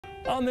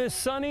On this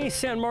sunny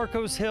San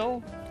Marcos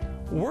Hill,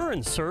 we're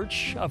in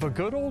search of a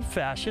good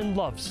old-fashioned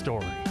love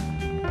story.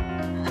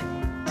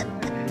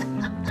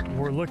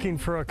 We're looking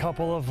for a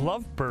couple of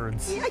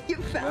lovebirds. Yeah, you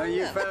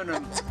found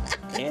them.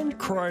 Ann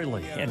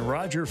Criley and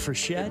Roger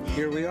Frechette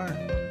Here we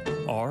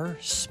are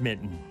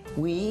smitten.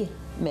 We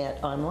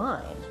met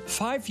online.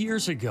 5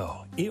 years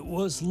ago, it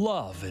was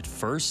love at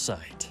first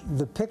sight.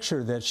 The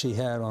picture that she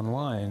had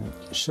online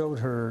showed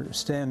her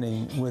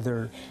standing with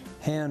her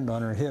hand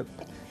on her hip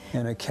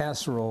and a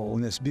casserole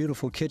in this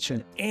beautiful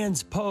kitchen.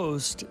 Ann's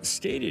post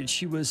stated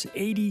she was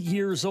 80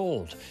 years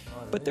old,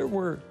 but there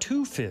were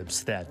two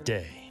fibs that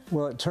day.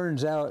 Well, it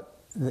turns out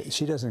that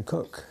she doesn't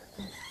cook.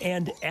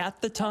 And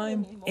at the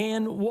time,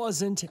 Ann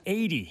wasn't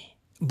 80,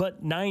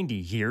 but 90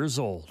 years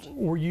old.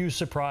 Were you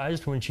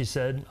surprised when she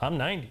said, "I'm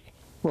 90"?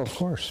 Well, of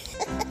course.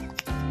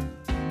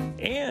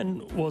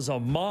 Ann was a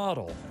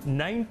model,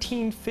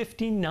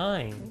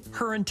 1959.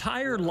 Her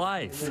entire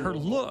life, her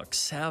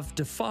looks have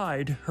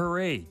defied her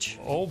age.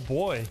 Oh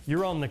boy,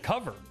 you're on the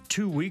cover.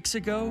 2 weeks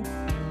ago,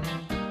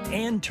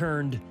 Ann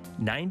turned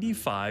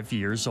 95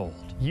 years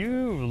old.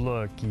 You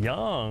look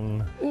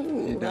young.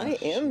 Ooh, I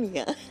am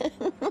young.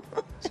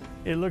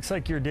 It looks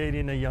like you're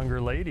dating a younger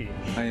lady.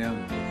 I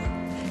am.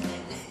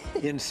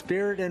 In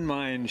spirit and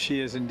mind, she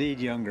is indeed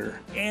younger.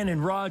 Ann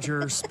and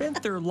Roger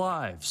spent their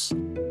lives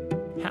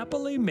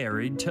happily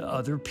married to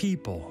other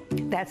people.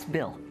 That's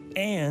Bill.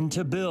 Ann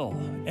to Bill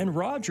and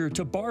Roger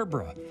to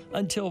Barbara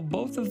until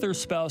both of their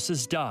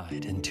spouses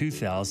died in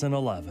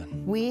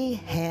 2011. We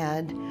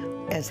had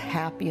as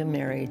happy a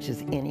marriage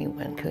as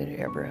anyone could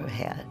ever have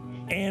had.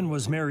 Ann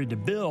was married to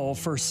Bill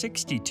for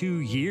 62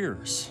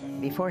 years.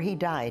 Before he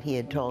died, he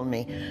had told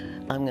me,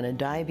 "I'm going to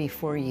die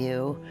before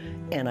you,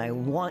 and I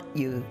want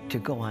you to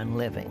go on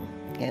living."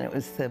 And it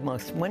was the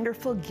most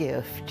wonderful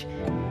gift.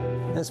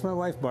 That's my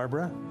wife,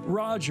 Barbara.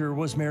 Roger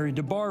was married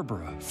to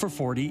Barbara for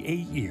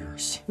 48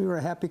 years. We were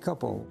a happy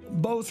couple.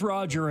 Both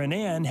Roger and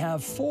Ann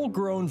have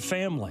full-grown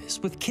families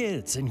with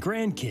kids and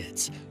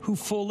grandkids who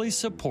fully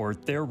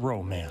support their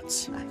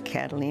romance.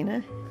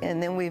 Catalina.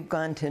 And then we've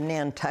gone to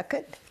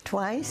Nantucket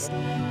twice.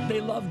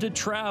 They love to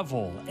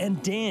travel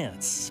and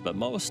dance, but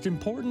most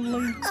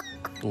importantly,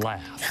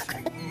 laugh.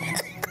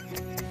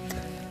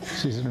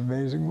 She's an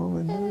amazing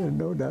woman,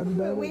 no doubt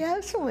about We it.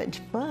 have so much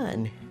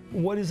fun.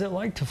 What is it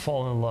like to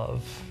fall in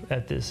love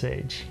at this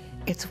age?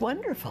 It's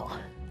wonderful.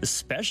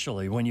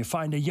 Especially when you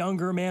find a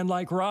younger man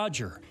like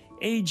Roger,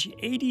 age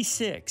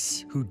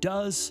 86, who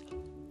does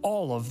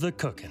all of the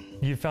cooking.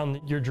 You found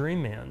your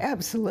dream man.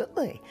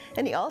 Absolutely.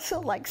 And he also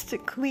likes to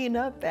clean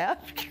up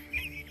after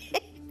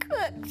he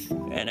cooks.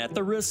 And at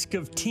the risk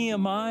of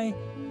TMI,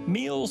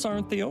 meals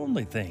aren't the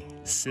only thing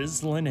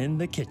sizzling in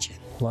the kitchen.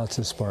 Lots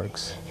of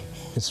sparks.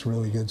 It's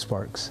really good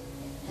sparks.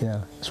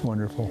 Yeah, it's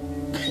wonderful.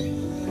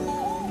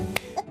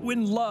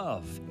 When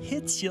love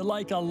hits you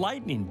like a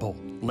lightning bolt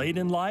late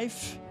in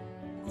life,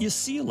 you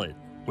seal it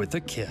with a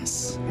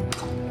kiss.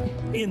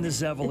 In the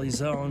Zevely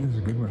Zone, That's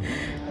a good one.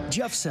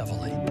 Jeff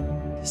Zevely,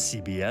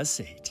 CBS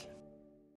 8.